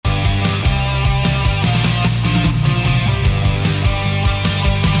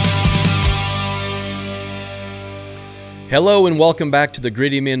Hello and welcome back to the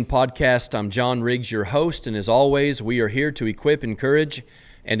Gritty Men Podcast. I'm John Riggs, your host, and as always, we are here to equip, encourage,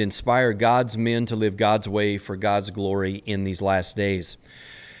 and inspire God's men to live God's way for God's glory in these last days.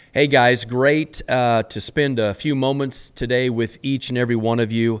 Hey guys, great to spend a few moments today with each and every one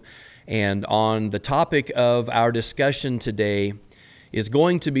of you. And on the topic of our discussion today is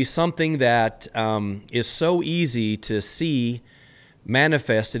going to be something that is so easy to see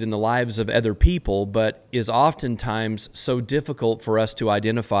manifested in the lives of other people, but is oftentimes so difficult for us to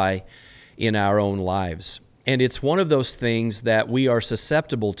identify in our own lives. And it's one of those things that we are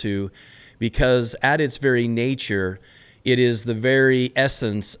susceptible to because at its very nature, it is the very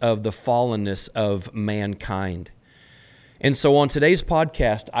essence of the fallenness of mankind. And so on today's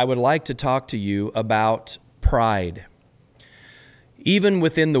podcast, I would like to talk to you about pride. Even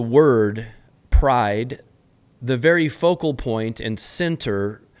within the word pride, the very focal point and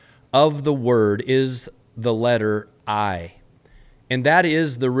center of the word is the letter I. And that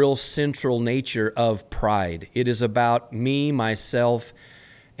is the real central nature of pride. It is about me, myself,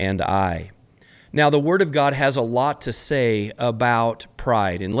 and I. Now, the Word of God has a lot to say about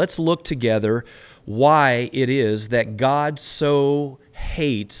pride. And let's look together why it is that God so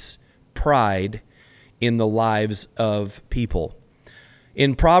hates pride in the lives of people.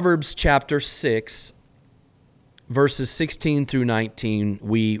 In Proverbs chapter 6, verses 16 through 19,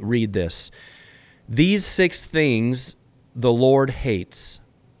 we read this. These 6 things the Lord hates.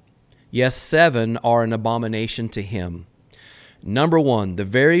 Yes, 7 are an abomination to him. Number 1, the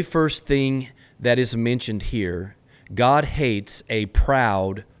very first thing that is mentioned here, God hates a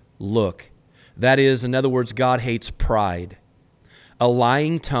proud look. That is, in other words, God hates pride. A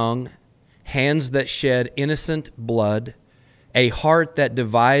lying tongue, hands that shed innocent blood, a heart that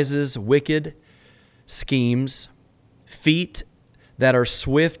devises wicked schemes, feet that are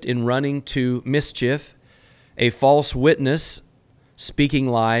swift in running to mischief, a false witness, speaking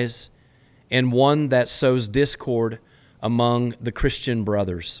lies, and one that sows discord among the Christian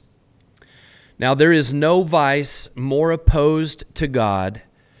brothers. Now, there is no vice more opposed to God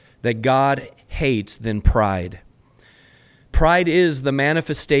that God hates than pride. Pride is the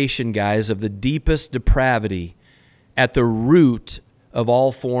manifestation, guys, of the deepest depravity at the root of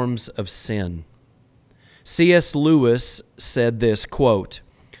all forms of sin. C.S. Lewis said this, quote,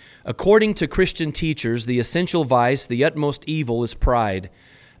 according to Christian teachers, the essential vice, the utmost evil is pride.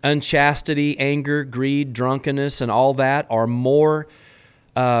 Unchastity, anger, greed, drunkenness, and all that are more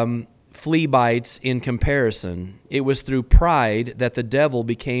flea bites in comparison. It was through pride that the devil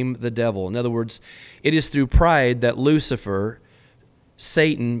became the devil. In other words, it is through pride that Lucifer,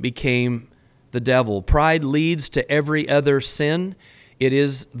 Satan, became the devil. Pride leads to every other sin. It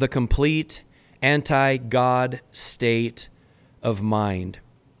is the complete anti-God state of mind.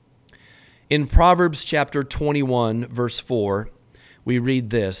 In Proverbs chapter 21, verse 4, we read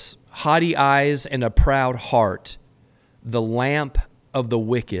this, haughty eyes and a proud heart, the lamp of the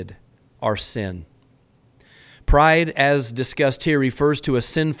wicked are sin. Pride, as discussed here, refers to a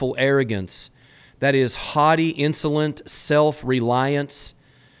sinful arrogance, that is haughty, insolent self-reliance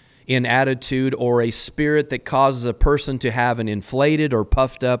in attitude, or a spirit that causes a person to have an inflated or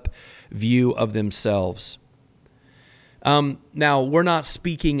puffed up view of themselves. Now, we're not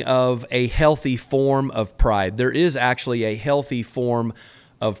speaking of a healthy form of pride. There is actually a healthy form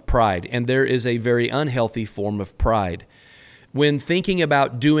of pride, and there is a very unhealthy form of pride. When thinking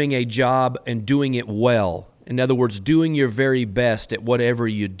about doing a job and doing it well, in other words, doing your very best at whatever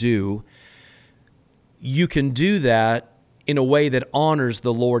you do, you can do that in a way that honors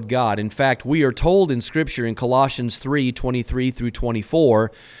the Lord God. In fact, we are told in Scripture in Colossians 3:23 through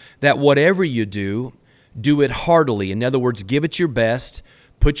 24, that whatever you do, do it heartily. In other words, give it your best,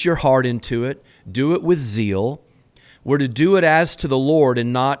 put your heart into it, do it with zeal. We're to do it as to the Lord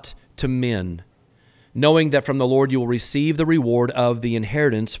and not to men, knowing that from the Lord you will receive the reward of the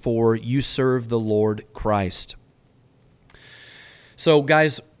inheritance, for you serve the Lord Christ. So,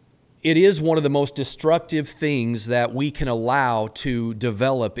 guys, it is one of the most destructive things that we can allow to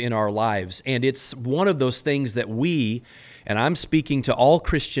develop in our lives. And it's one of those things that we, and I'm speaking to all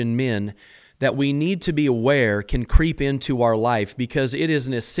Christian men, that we need to be aware can creep into our life because it is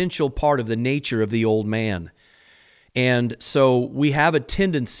an essential part of the nature of the old man. And so we have a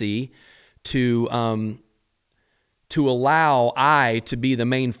tendency to allow I to be the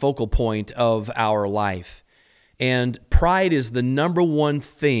main focal point of our life. And pride is the number one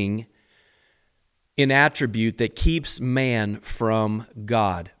thing in attribute that keeps man from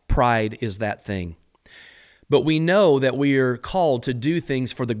God. Pride is that thing. But we know that we are called to do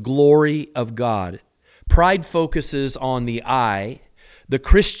things for the glory of God. Pride focuses on the I. The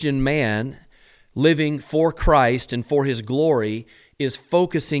Christian man living for Christ and for His glory is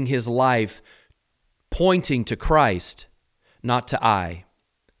focusing his life pointing to Christ, not to I.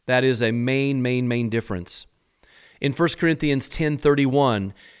 That is a main difference. In 1 Corinthians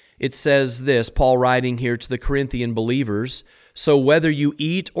 10:31, it says this, Paul writing here to the Corinthian believers, "So whether you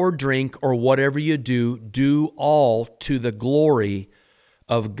eat or drink or whatever you do, do all to the glory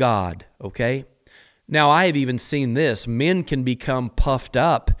of God." Okay? Now, I have even seen this. Men can become puffed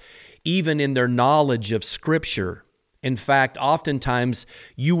up even in their knowledge of Scripture. In fact, oftentimes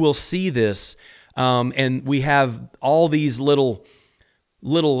you will see this, and we have all these little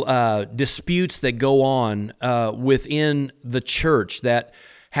disputes that go on within the church that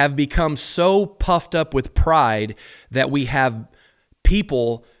have become so puffed up with pride that we have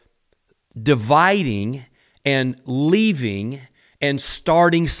people dividing and leaving and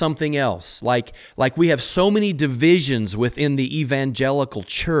starting something else. Like we have so many divisions within the evangelical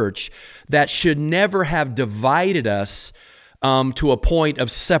church that should never have divided us to a point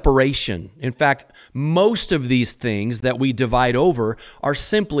of separation. In fact, most of these things that we divide over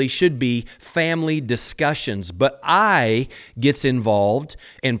should be family discussions. But I gets involved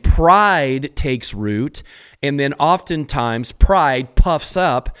and pride takes root, and then oftentimes pride puffs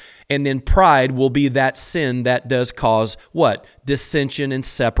up, and then pride will be that sin that does cause what? Dissension and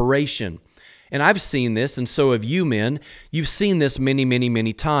separation. And I've seen this, and so have you men. You've seen this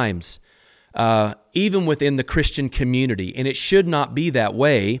many times. Even within the Christian community, and it should not be that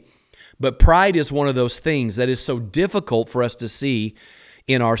way, but pride is one of those things that is so difficult for us to see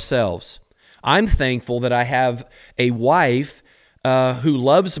in ourselves. I'm thankful that I have a wife who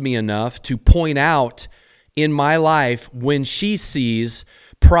loves me enough to point out in my life when she sees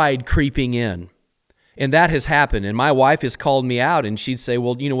pride creeping in. And that has happened, and my wife has called me out, and she'd say,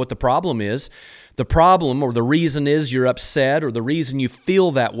 well, you know what the problem is? The problem or the reason is you're upset, or the reason you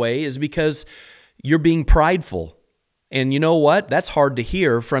feel that way is because you're being prideful. And you know what? That's hard to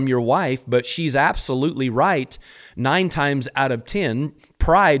hear from your wife, but she's absolutely right. 9 times out of 10,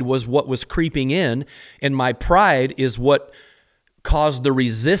 pride was what was creeping in, and my pride is what caused the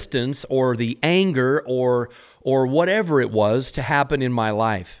resistance or the anger or whatever it was to happen in my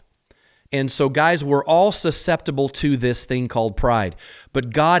life. And so, guys, we're all susceptible to this thing called pride.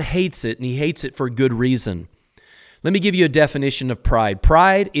 But God hates it, and He hates it for good reason. Let me give you a definition of pride.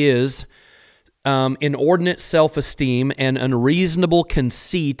 Pride is inordinate self-esteem and unreasonable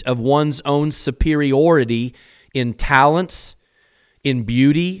conceit of one's own superiority in talents, in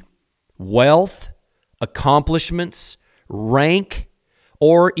beauty, wealth, accomplishments, rank,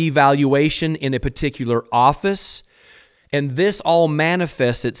 or evaluation in a particular office. And this all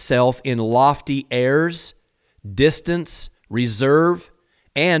manifests itself in lofty airs, distance, reserve,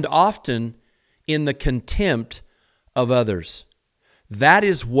 and often in the contempt of others. That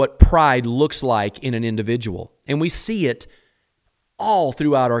is what pride looks like in an individual. And we see it all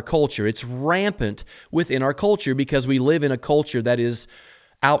throughout our culture. It's rampant within our culture because we live in a culture that is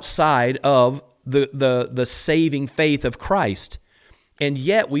outside of the saving faith of Christ. And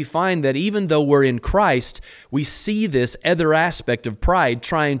yet we find that even though we're in Christ, we see this other aspect of pride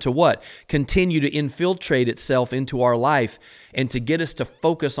trying to what? Continue to infiltrate itself into our life and to get us to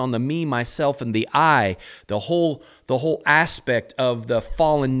focus on the me, myself, and the I, the whole aspect of the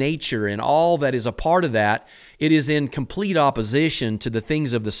fallen nature and all that is a part of that. It is in complete opposition to the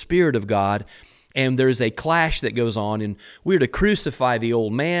things of the Spirit of God. And there's a clash that goes on, and we're to crucify the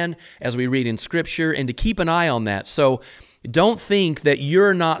old man as we read in Scripture and to keep an eye on that. So don't think that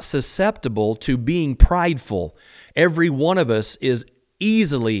you're not susceptible to being prideful. Every one of us is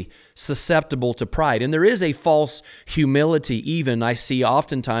easily susceptible to pride. And there is a false humility even I see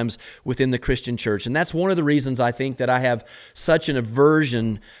oftentimes within the Christian church. And that's one of the reasons I think that I have such an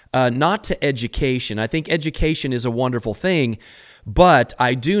aversion not to education. I think education is a wonderful thing. But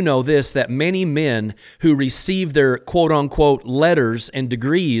I do know this, that many men who receive their quote-unquote letters and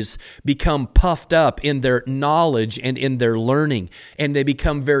degrees become puffed up in their knowledge and in their learning, and they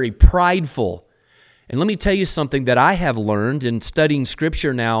become very prideful. And let me tell you something that I have learned in studying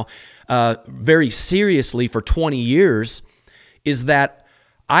Scripture now very seriously for 20 years, is that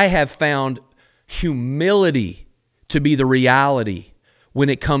I have found humility to be the reality when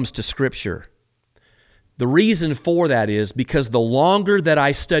it comes to Scripture. The reason for that is because the longer that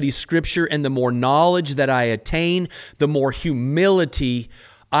I study Scripture and the more knowledge that I attain, the more humility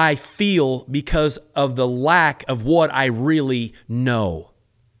I feel because of the lack of what I really know.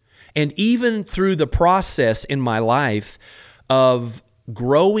 And even through the process in my life of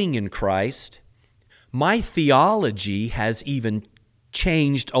growing in Christ, my theology has even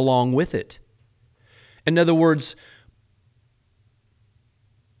changed along with it. In other words,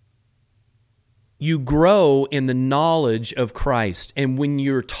 you grow in the knowledge of Christ. And when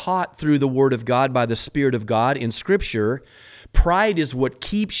you're taught through the Word of God by the Spirit of God in Scripture, pride is what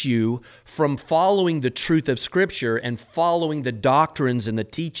keeps you from following the truth of Scripture and following the doctrines and the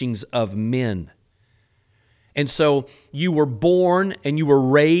teachings of men. And so you were born and you were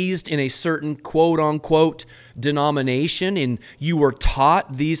raised in a certain quote-unquote denomination, and you were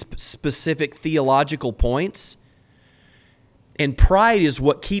taught these specific theological points. And pride is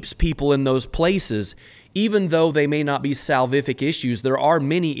what keeps people in those places. Even though they may not be salvific issues, there are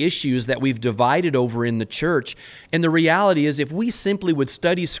many issues that we've divided over in the church. And the reality is, if we simply would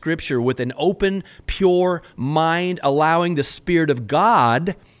study Scripture with an open, pure mind, allowing the Spirit of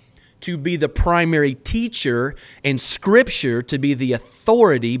God to be the primary teacher and Scripture to be the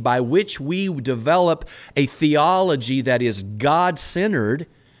authority by which we develop a theology that is God-centered,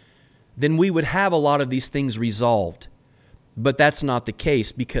 then we would have a lot of these things resolved. But that's not the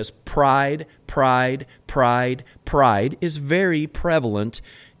case, because pride is very prevalent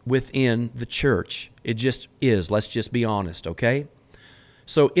within the church. It just is. Let's just be honest, okay?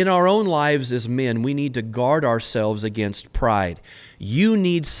 So in our own lives as men, we need to guard ourselves against pride. You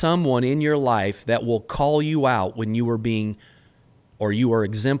need someone in your life that will call you out when you are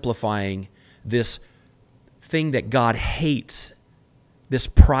exemplifying this thing that God hates, this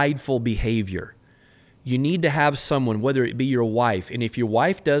prideful behavior. You need to have someone, whether it be your wife, and if your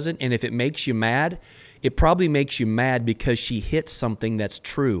wife doesn't, and if it makes you mad, it probably makes you mad because she hits something that's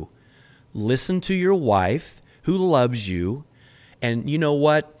true. Listen to your wife who loves you, and you know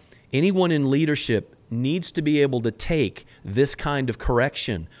what? Anyone in leadership needs to be able to take this kind of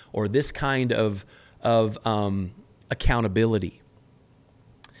correction or this kind of accountability.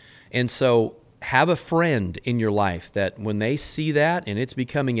 And so have a friend in your life that when they see that and it's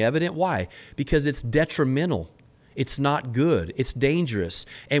becoming evident, why? Because it's detrimental. It's not good. It's dangerous.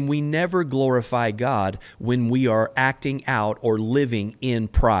 And we never glorify God when we are acting out or living in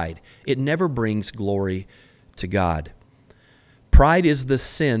pride. It never brings glory to God. Pride is the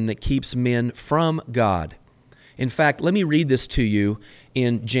sin that keeps men from God. In fact, let me read this to you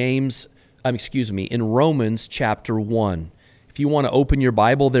in Romans chapter 1. If you want to open your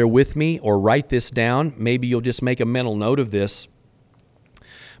Bible there with me or write this down, maybe you'll just make a mental note of this.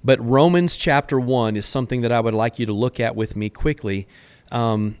 But Romans chapter 1 is something that I would like you to look at with me quickly.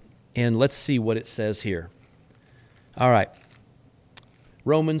 And let's see what it says here. All right.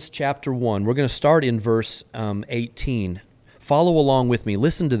 Romans chapter 1. We're going to start in verse 18. Follow along with me.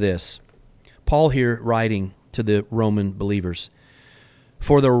 Listen to this. Paul here writing to the Roman believers.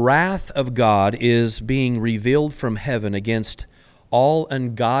 For the wrath of God is being revealed from heaven against all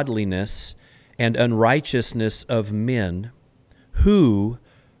ungodliness and unrighteousness of men, who,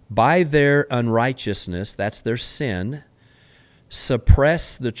 by their unrighteousness, that's their sin,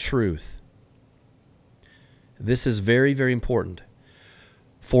 suppress the truth. This is very, very important.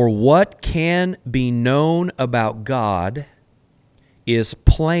 For what can be known about God is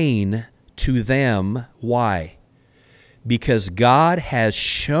plain to them. Why? Because God has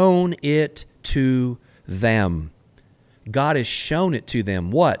shown it to them. God has shown it to them.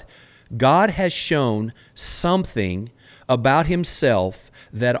 What? God has shown something about Himself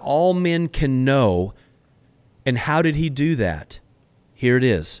that all men can know. And how did He do that? Here it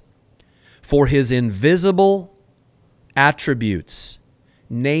is. For His invisible attributes,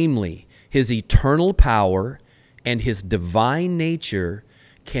 namely His eternal power and His divine nature,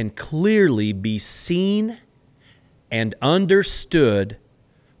 can clearly be seen and understood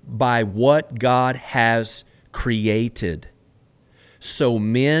by what God has created. So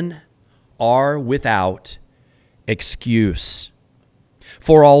men are without excuse.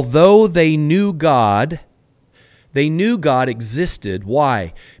 For although they knew God existed.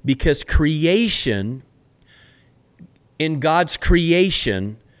 Why? Because creation, in God's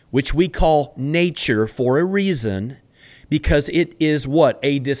creation, which we call nature for a reason, because it is what?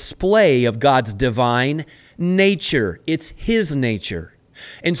 A display of God's divine nature. It's His nature.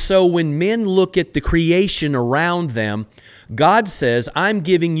 And so when men look at the creation around them, God says, I'm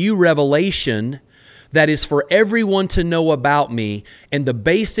giving you revelation that is for everyone to know about me, and the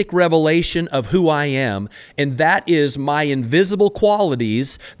basic revelation of who I am, and that is my invisible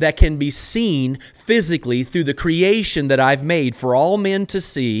qualities that can be seen physically through the creation that I've made for all men to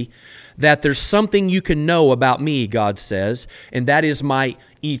see, that there's something you can know about me, God says, and that is my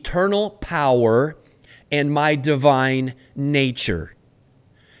eternal power and my divine nature.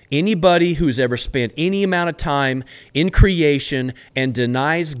 Anybody who's ever spent any amount of time in creation and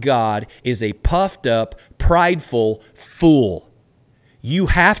denies God is a puffed up, prideful fool. You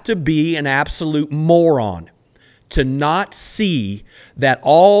have to be an absolute moron to not see that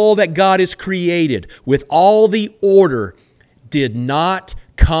all that God has created with all the order did not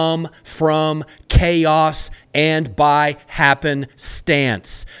come from chaos and by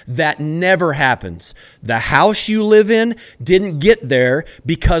happenstance. That never happens. The house you live in didn't get there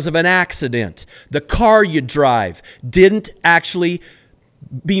because of an accident. The car you drive didn't actually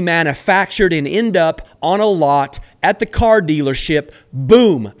be manufactured and end up on a lot at the car dealership,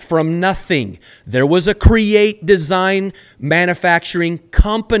 boom, from nothing. There was a create, design, manufacturing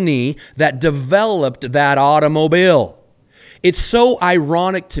company that developed that automobile. It's so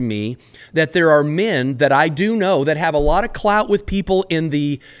ironic to me that there are men that I do know that have a lot of clout with people in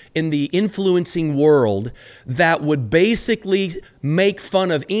the influencing world that would basically make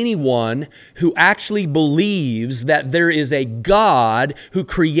fun of anyone who actually believes that there is a God who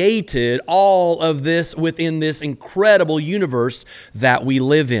created all of this within this incredible universe that we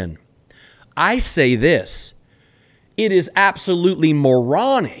live in. I say this, it is absolutely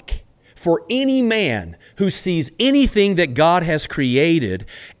moronic for any man who sees anything that God has created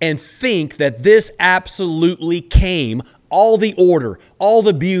and think that this absolutely came, all the order, all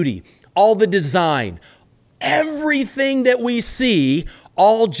the beauty, all the design, everything that we see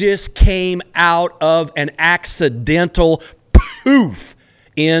all just came out of an accidental poof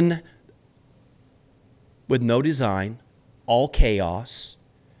with no design, all chaos,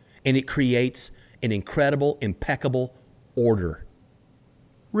 and it creates an incredible, impeccable order.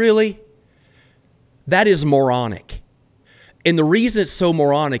 Really? That is moronic. And the reason it's so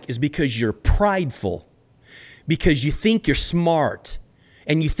moronic is because you're prideful, because you think you're smart,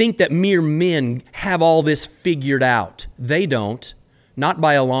 and you think that mere men have all this figured out. They don't, not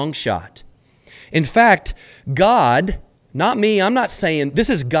by a long shot. In fact, God, not me, I'm not saying, this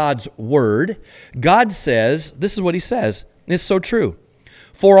is God's word. God says, this is what he says, it's so true.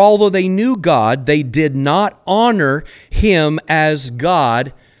 For although they knew God, they did not honor him as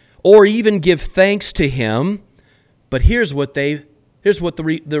God or even give thanks to him. But here's what the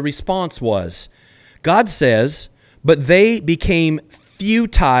response was. God says, but they became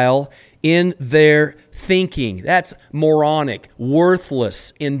futile in their thinking. That's moronic,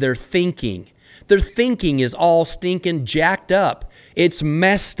 worthless in their thinking. Their thinking is all stinking jacked up. It's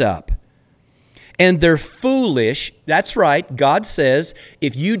messed up. And they're foolish. That's right. God says,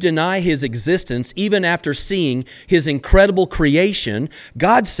 if you deny his existence, even after seeing his incredible creation,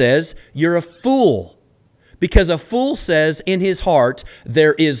 God says you're a fool. Because a fool says in his heart,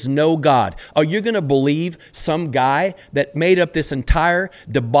 there is no God. Are you going to believe some guy that made up this entire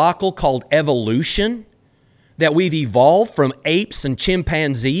debacle called evolution? That we've evolved from apes and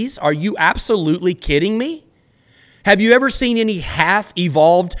chimpanzees? Are you absolutely kidding me? Have you ever seen any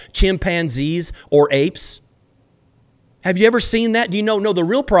half-evolved chimpanzees or apes? Have you ever seen that? Do you know? No, the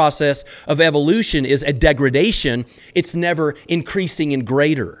real process of evolution is a degradation. It's never increasing and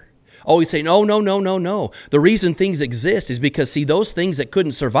greater. Oh, you say, no. The reason things exist is because, see, those things that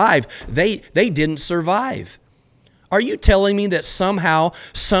couldn't survive, they didn't survive. Are you telling me that somehow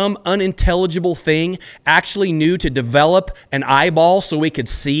some unintelligible thing actually knew to develop an eyeball so it could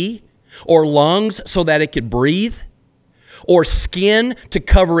see? Or lungs so that it could breathe? Or skin to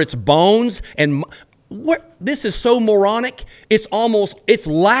cover its bones? And what? This is so moronic, it's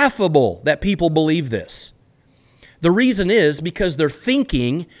laughable that people believe this. The reason is because their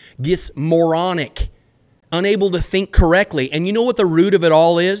thinking gets moronic, unable to think correctly. And you know what the root of it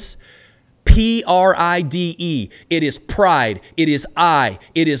all is? Pride. It is pride. It is I.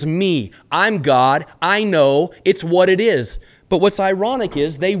 It is me. I'm God. I know. It's what it is. But what's ironic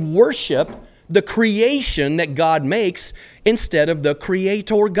is they worship the creation that God makes instead of the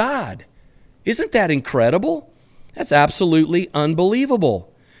Creator God. Isn't that incredible? That's absolutely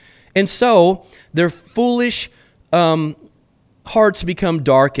unbelievable. And so their foolish hearts become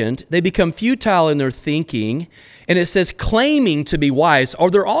darkened. They become futile in their thinking. And it says claiming to be wise, or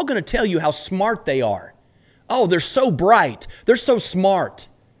they're all going to tell you how smart they are. Oh, they're so bright. They're so smart.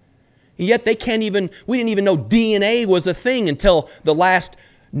 And yet we didn't even know DNA was a thing until the last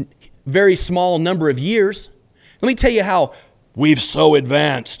very small number of years. Let me tell you how we've so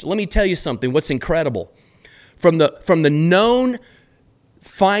advanced. Let me tell you something, what's incredible. From the known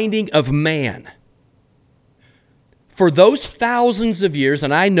finding of man, for those thousands of years,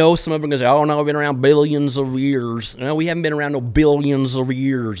 and I know some of them are going to say, oh no, we've been around billions of years. No, we haven't been around no billions of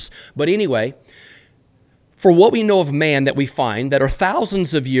years. But anyway, for what we know of man that we find that are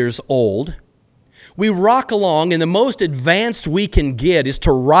thousands of years old, we rock along, and the most advanced we can get is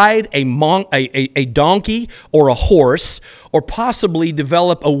to ride a donkey or a horse, or possibly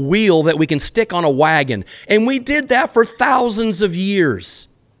develop a wheel that we can stick on a wagon. And we did that for thousands of years.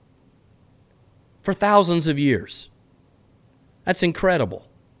 for thousands of years. That's incredible.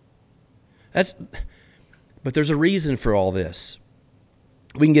 But there's a reason for all this.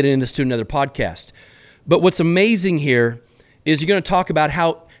 We can get into this to another podcast. But what's amazing here is you're going to talk about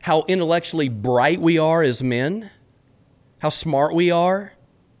how intellectually bright we are as men, how smart we are.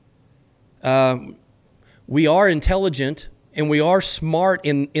 We are intelligent and we are smart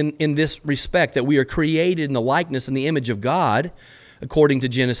in this respect, that we are created in the likeness and the image of God, according to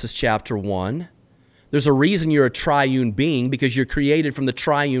Genesis chapter 1. There's a reason you're a triune being, because you're created from the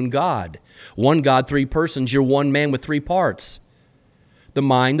triune God. One God, three persons. You're one man with three parts. The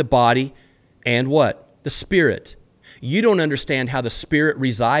mind, the body, and what? The spirit. You don't understand how the spirit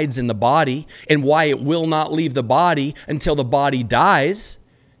resides in the body and why it will not leave the body until the body dies.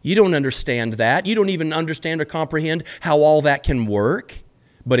 You don't understand that. You don't even understand or comprehend how all that can work,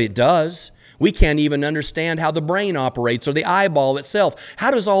 but it does. We can't even understand how the brain operates or the eyeball itself. How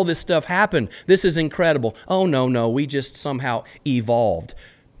does all this stuff happen? This is incredible. Oh, no, we just somehow evolved.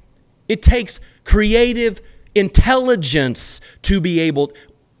 It takes creative intelligence to be able.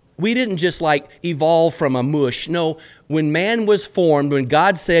 We didn't just evolve from a mush. No, when man was formed, when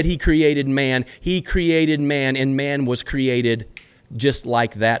God said He created man, and man was created just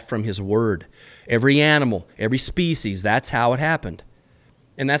like that from His Word. Every animal, every species, that's how it happened.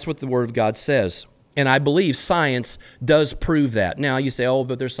 And that's what the Word of God says. And I believe science does prove that. Now you say,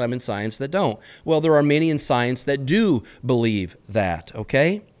 but there's some in science that don't. Well, there are many in science that do believe that,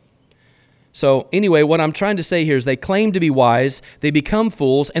 okay? So anyway, what I'm trying to say here is they claim to be wise, they become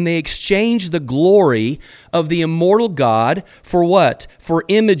fools, and they exchange the glory of the immortal God for what? For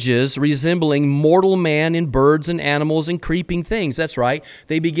images resembling mortal man in birds and animals and creeping things. That's right.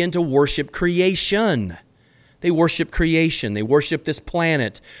 They begin to worship creation. They worship creation. They worship this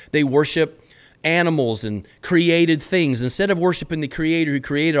planet. They worship animals and created things. Instead of worshiping the Creator who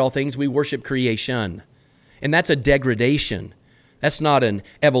created all things, we worship creation. And that's a degradation. That's not an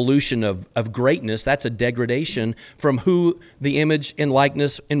evolution of greatness. That's a degradation from who the image and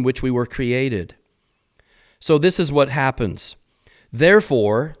likeness in which we were created. So this is what happens.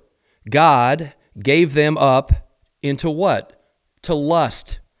 Therefore, God gave them up into what? To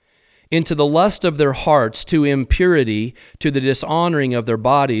lust. Into the lust of their hearts, to impurity, to the dishonoring of their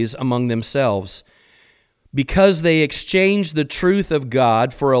bodies among themselves, because they exchanged the truth of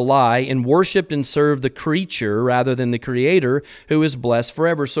God for a lie and worshiped and served the creature rather than the Creator, who is blessed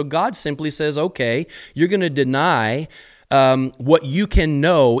forever. So God simply says, okay, you're going to deny what you can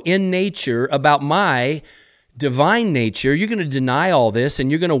know in nature about my divine nature. You're going to deny all this and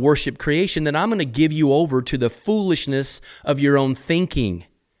you're going to worship creation. Then I'm going to give you over to the foolishness of your own thinking.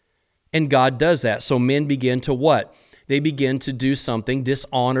 And God does that. So men begin to what? They begin to do something,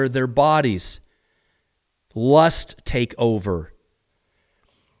 dishonor their bodies. Lust take over.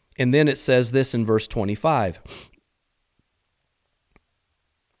 And then it says this in verse 25.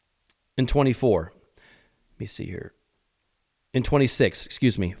 In 24. Let me see here. In 26,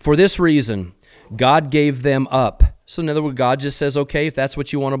 For this reason, God gave them up. So in other words, God just says, okay, if that's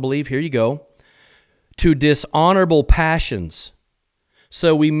what you want to believe, here you go. To dishonorable passions.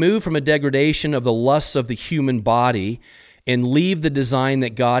 So we move from a degradation of the lusts of the human body and leave the design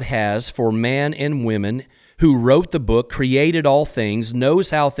that God has for man and women, who wrote the book, created all things, knows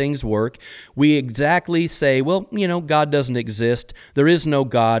how things work. We exactly say, well, God doesn't exist. There is no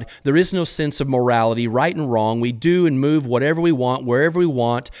God. There is no sense of morality, right and wrong. We do and move whatever we want, wherever we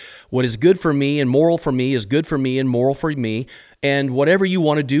want. What is good for me and moral for me is good for me and moral for me. And whatever you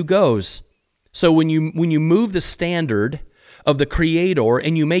want to do goes. So when you move the standard of the Creator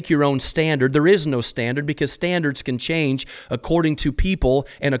and you make your own standard, there is no standard, because standards can change according to people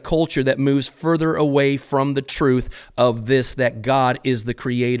and a culture that moves further away from the truth of this, that God is the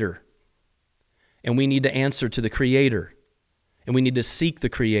Creator. And we need to answer to the Creator. And we need to seek the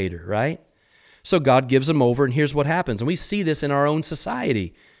Creator, right? So God gives them over, and here's what happens. And we see this in our own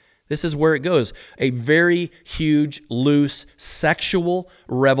society. This is where it goes. A very huge, loose, sexual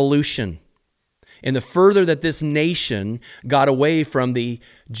revolution. And the further that this nation got away from the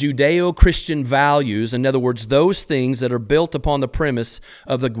Judeo-Christian values, in other words, those things that are built upon the premise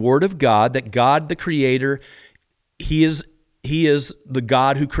of the Word of God, that God, the Creator, He is the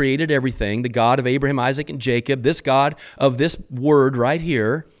God who created everything, the God of Abraham, Isaac, and Jacob, this God of this Word right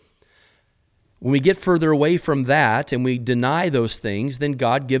here. When we get further away from that and we deny those things, then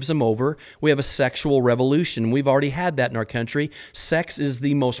God gives them over. We have a sexual revolution. We've already had that in our country. Sex is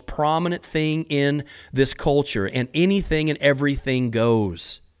the most prominent thing in this culture, and anything and everything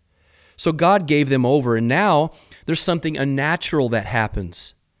goes. So God gave them over, and now there's something unnatural that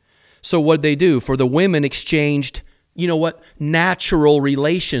happens. So what did they do? For the women exchanged You know what? Natural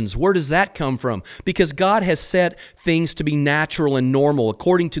relations. Where does that come from? Because God has set things to be natural and normal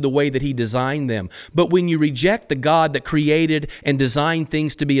according to the way that He designed them. But when you reject the God that created and designed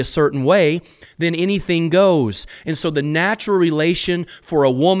things to be a certain way, then anything goes. And so the natural relation for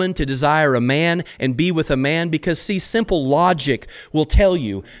a woman to desire a man and be with a man, because see, simple logic will tell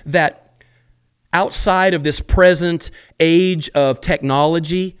you that outside of this present age of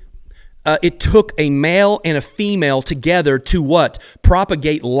technology, it took a male and a female together to what?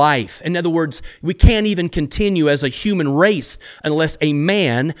 Propagate life. In other words, we can't even continue as a human race unless a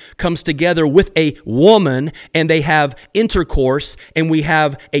man comes together with a woman and they have intercourse and we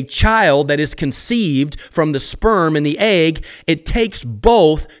have a child that is conceived from the sperm and the egg. It takes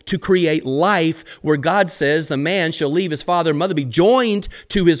both to create life, where God says the man shall leave his father and mother, be joined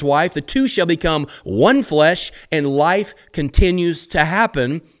to his wife. The two shall become one flesh, and life continues to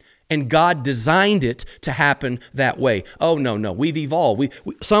happen. And God designed it to happen that way. Oh, no, we've evolved. We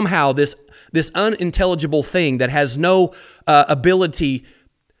somehow this unintelligible thing that has no ability,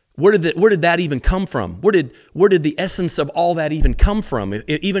 where did that even come from? Where did the essence of all that even come from?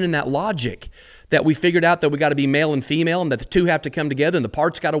 Even in that logic that we figured out that we got to be male and female and that the two have to come together and the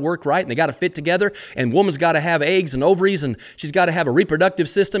parts got to work right and they got to fit together, and woman's got to have eggs and ovaries and she's got to have a reproductive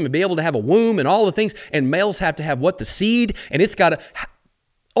system and be able to have a womb and all the things, and males have to have what? The seed, and it's got to...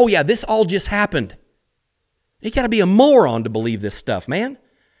 Oh yeah, this all just happened. You got to be a moron to believe this stuff, man.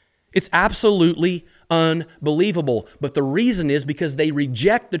 It's absolutely unbelievable. But the reason is because they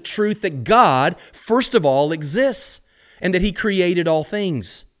reject the truth that God, first of all, exists and that He created all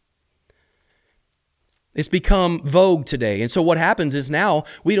things. It's become vogue today. And so what happens is now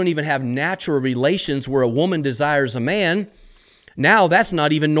we don't even have natural relations where a woman desires a man. Now that's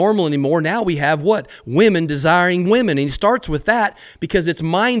not even normal anymore. Now we have what? Women desiring women. And he starts with that because it's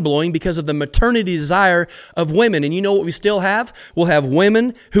mind-blowing because of the maternity desire of women. And you know what we still have? We'll have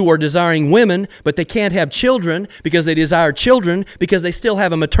women who are desiring women, but they can't have children because they desire children because they still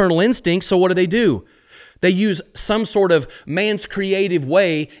have a maternal instinct. So what do? They use some sort of man's creative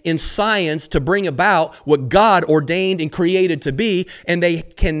way in science to bring about what God ordained and created to be. And they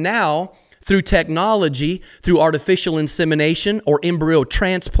can now, through technology, through artificial insemination or embryo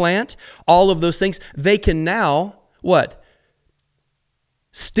transplant, all of those things, they can now, what?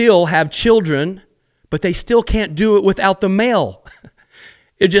 Still have children, but they still can't do it without the male.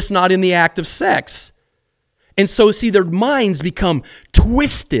 They're just not in the act of sex. And so, see, their minds become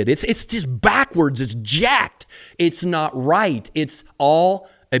twisted. It's just backwards. It's jacked. It's not right. It's all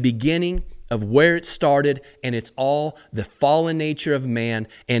a beginning of where it started, and it's all the fallen nature of man,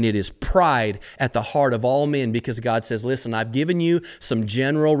 and it is pride at the heart of all men, because God says, listen, I've given you some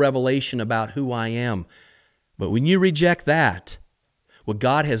general revelation about who I am. But when you reject that, what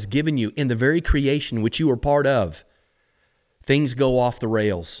God has given you in the very creation which you are part of, things go off the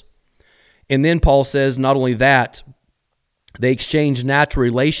rails. And then Paul says, not only that, they exchange natural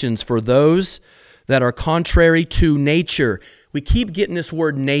relations for those that are contrary to nature. We keep getting this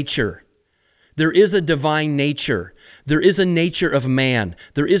word nature. There is a divine nature. There is a nature of man.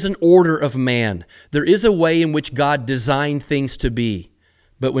 There is an order of man. There is a way in which God designed things to be.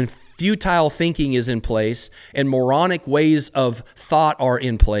 But when futile thinking is in place and moronic ways of thought are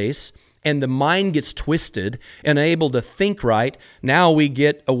in place, and the mind gets twisted and unable to think right, now we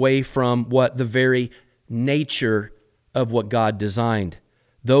get away from what the very nature of what God designed.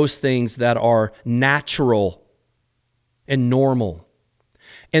 Those things that are natural and normal.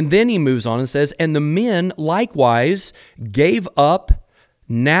 And then he moves on and says, and the men likewise gave up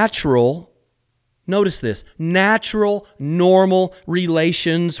natural, notice this, natural, normal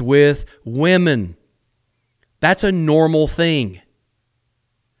relations with women. That's a normal thing.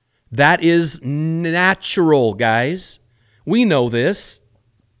 That is natural, guys. We know this.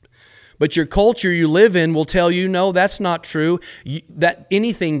 But your culture you live in will tell you, no, that's not true. That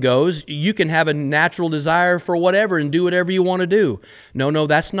anything goes. You can have a natural desire for whatever and do whatever you want to do. No,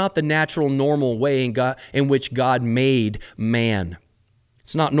 that's not the natural, normal way in which God made man.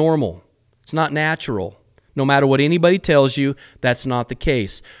 It's not normal. It's not natural. No matter what anybody tells you, that's not the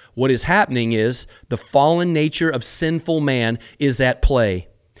case. What is happening is the fallen nature of sinful man is at play.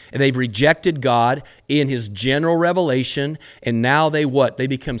 And they've rejected God in His general revelation, and now they what? They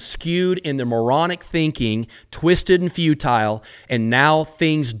become skewed in their moronic thinking, twisted and futile, and now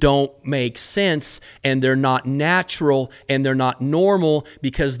things don't make sense, and they're not natural, and they're not normal,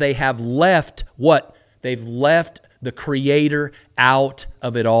 because they have left what? They've left the Creator out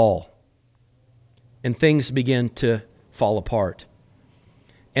of it all. And things begin to fall apart.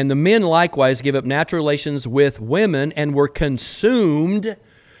 And the men likewise give up natural relations with women and were consumed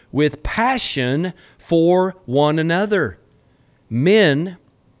with passion for one another, men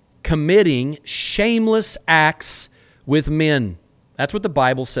committing shameless acts with men. That's what the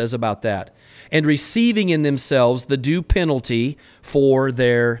Bible says about that. And receiving in themselves the due penalty for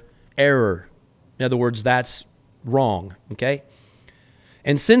their error. In other words, that's wrong, okay?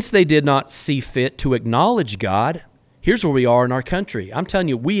 And since they did not see fit to acknowledge God, here's where we are in our country. I'm telling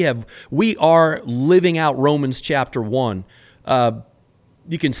you, we are living out Romans chapter 1.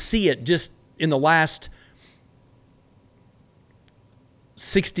 You can see it just in the last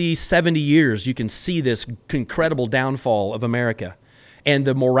 60, 70 years. You can see this incredible downfall of America and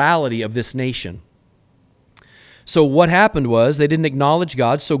the morality of this nation. So what happened was they didn't acknowledge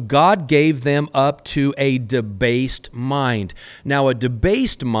God, so God gave them up to a debased mind. Now, a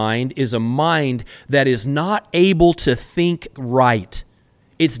debased mind is a mind that is not able to think right.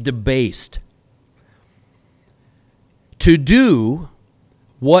 It's debased. To do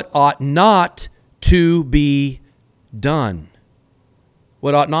what ought not to be done.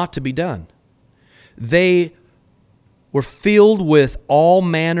 What ought not to be done. They were filled with all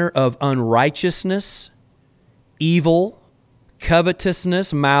manner of unrighteousness, evil,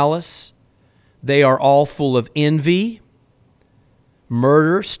 covetousness, malice. They are all full of envy,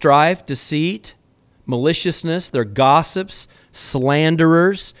 murder, strife, deceit, maliciousness. They're gossips,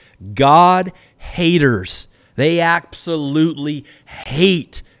 slanderers, God haters. They absolutely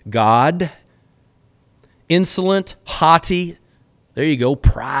hate God. Insolent, haughty. There you go.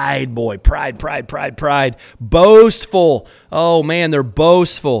 Pride, boy. Pride. Boastful. Oh, man, they're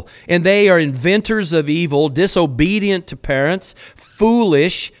boastful. And they are inventors of evil, disobedient to parents,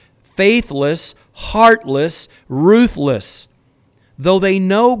 foolish, faithless, heartless, ruthless. Though they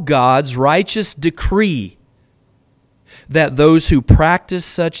know God's righteous decree that those who practice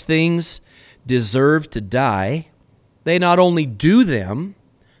such things deserve to die, they not only do them,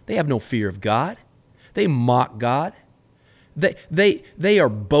 they have no fear of God. They mock God. They are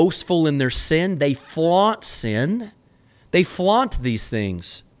boastful in their sin. They flaunt sin. They flaunt these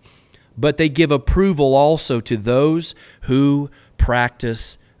things. But they give approval also to those who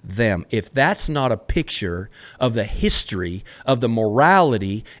practice them. If that's not a picture of the history of the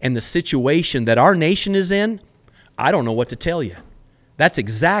morality and the situation that our nation is in, I don't know what to tell you. That's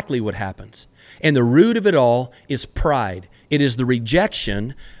exactly what happens. And the root of it all is pride. It is the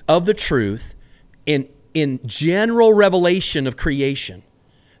rejection of the truth in general revelation of creation.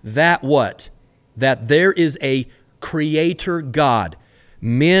 That what? That there is a creator God.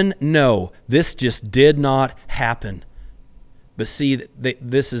 Men know this just did not happen. But see,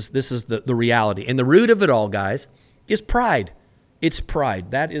 this is the reality. And the root of it all, guys, is pride. It's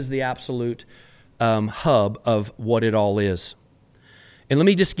pride. That is the absolute hub of what it all is. And let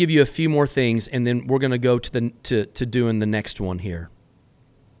me just give you a few more things, and then we're going to go to doing the next one here.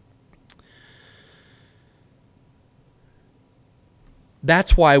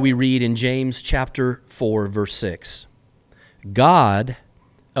 That's why we read in James chapter 4, verse 6, God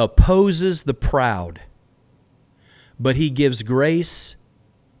opposes the proud, but he gives grace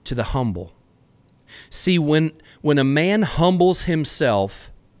to the humble. See, when a man humbles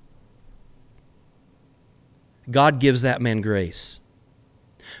himself, God gives that man grace.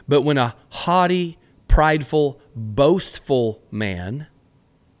 But when a haughty, prideful, boastful man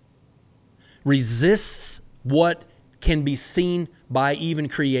resists what can be seen by even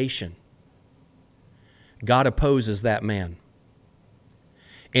creation, God opposes that man.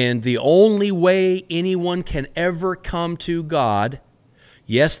 And the only way anyone can ever come to God,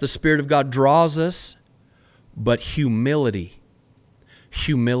 yes, the Spirit of God draws us, but humility.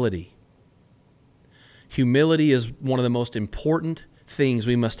 Humility is one of the most important things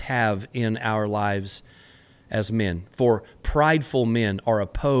we must have in our lives as men. For prideful men are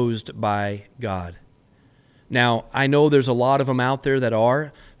opposed by God. Now, I know there's a lot of them out there that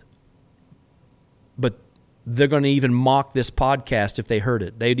are, but they're going to even mock this podcast if they heard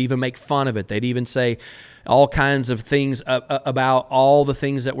it. They'd even make fun of it. They'd even say all kinds of things about all the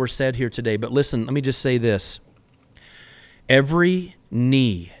things that were said here today. But listen, let me just say this. Every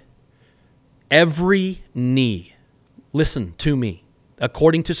knee, listen to me,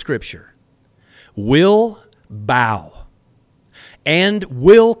 according to Scripture, will bow and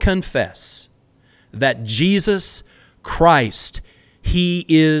will confess that Jesus Christ, He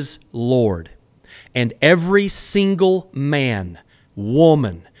is Lord. And every single man,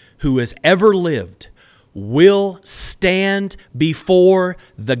 woman who has ever lived will stand before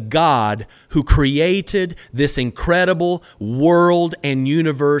the God who created this incredible world and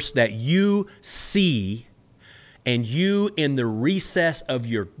universe that you see, and you, in the recess of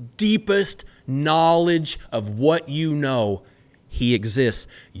your deepest knowledge of what you know, He exists.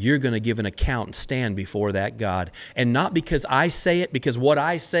 You're going to give an account and stand before that God. And not because I say it, because what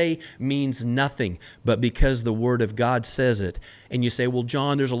I say means nothing, but because the Word of God says it. And you say, well,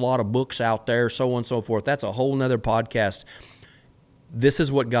 John, there's a lot of books out there, so on and so forth. That's a whole nother podcast. This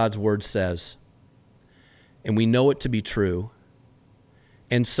is what God's Word says. And we know it to be true.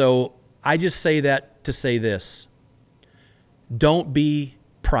 And so I just say that to say this. Don't be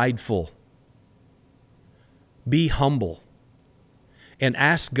prideful. Be humble. And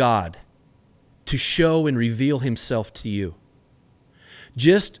ask God to show and reveal Himself to you.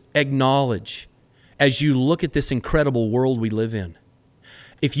 Just acknowledge, as you look at this incredible world we live in,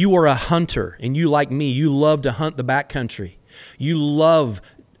 if you are a hunter, and you, like me, you love to hunt the backcountry, you love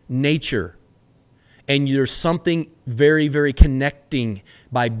nature, and there's something very, very connecting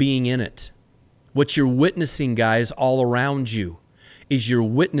by being in it. What you're witnessing, guys, all around you, is you're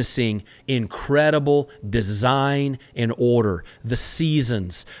witnessing incredible design and order, the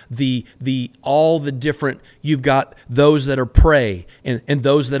seasons, all the different, you've got those that are prey and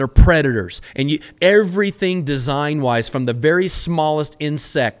those that are predators, and everything design-wise, from the very smallest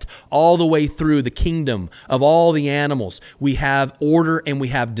insect all the way through the kingdom of all the animals, we have order and we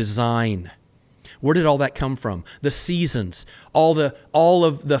have design. Where did all that come from? The seasons, all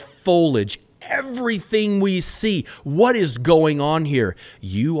of the foliage, everything we see. What is going on here?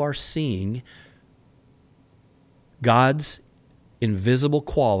 You are seeing God's invisible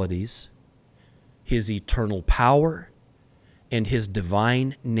qualities, His eternal power, and His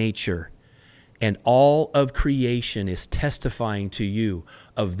divine nature. And all of creation is testifying to you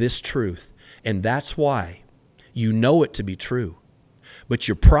of this truth. And that's why you know it to be true. But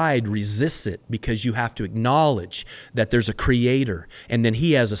your pride resists it because you have to acknowledge that there's a Creator and then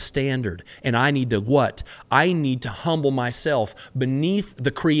He has a standard. And I need to what? I need to humble myself beneath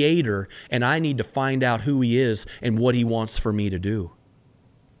the Creator, and I need to find out who He is and what He wants for me to do.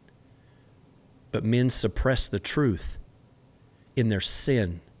 But men suppress the truth in their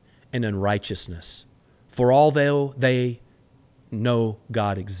sin and unrighteousness. For although they know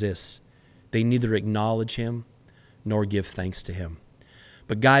God exists, they neither acknowledge Him nor give thanks to Him.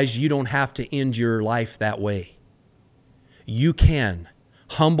 But guys, you don't have to end your life that way. You can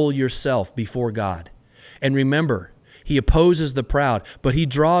humble yourself before God. And remember, He opposes the proud, but He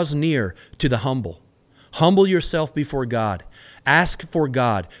draws near to the humble. Humble yourself before God. Ask for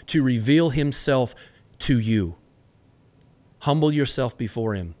God to reveal Himself to you. Humble yourself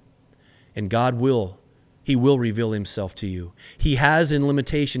before Him, and He will reveal Himself to you. He has in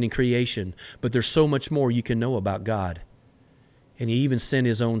limitation in creation, but there's so much more you can know about God. And He even sent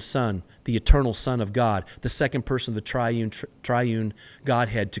His own Son, the eternal Son of God, the second person of the triune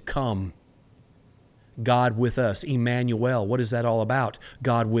Godhead, to come. God with us, Emmanuel. What is that all about?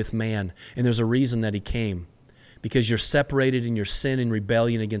 God with man. And there's a reason that He came. Because you're separated in your sin and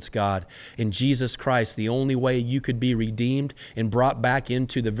rebellion against God. In Jesus Christ, the only way you could be redeemed and brought back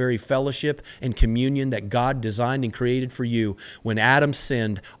into the very fellowship and communion that God designed and created for you. When Adam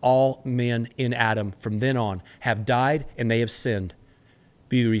sinned, all men in Adam from then on have died and they have sinned.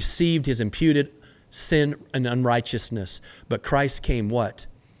 He received his imputed sin and unrighteousness. But Christ came what?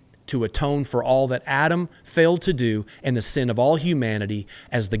 To atone for all that Adam failed to do and the sin of all humanity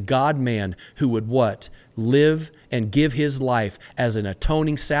as the God-man who would what? Live and give His life as an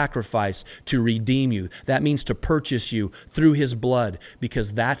atoning sacrifice to redeem you. That means to purchase you through His blood,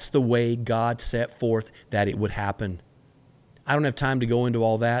 because that's the way God set forth that it would happen. I don't have time to go into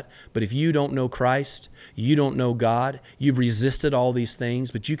all that, but if you don't know Christ, you don't know God, you've resisted all these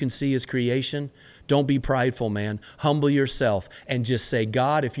things, but you can see His creation, don't be prideful, man. Humble yourself and just say,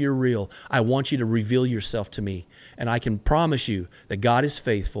 God, if you're real, I want you to reveal yourself to me. And I can promise you that God is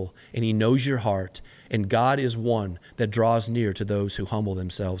faithful and He knows your heart, and God is one that draws near to those who humble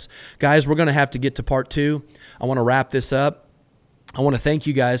themselves. Guys, we're going to have to get to part 2. I want to wrap this up. I want to thank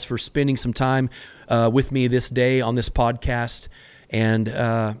you guys for spending some time with me this day on this podcast. And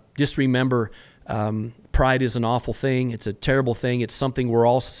just remember, pride is an awful thing. It's a terrible thing. It's something we're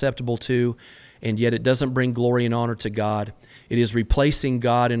all susceptible to, and yet it doesn't bring glory and honor to God. It is replacing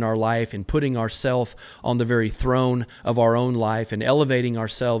God in our life and putting ourselves on the very throne of our own life and elevating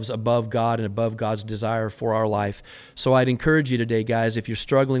ourselves above God and above God's desire for our life. So I'd encourage you today, guys, if you're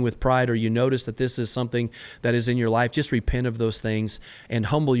struggling with pride or you notice that this is something that is in your life, just repent of those things and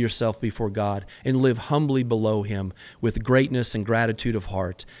humble yourself before God and live humbly below Him with greatness and gratitude of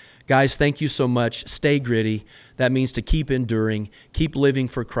heart. Guys, thank you so much. Stay gritty. That means to keep enduring, keep living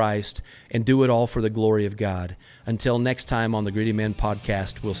for Christ, and do it all for the glory of God. Until next time on the Gritty Men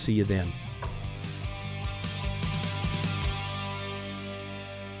Podcast, we'll see you then.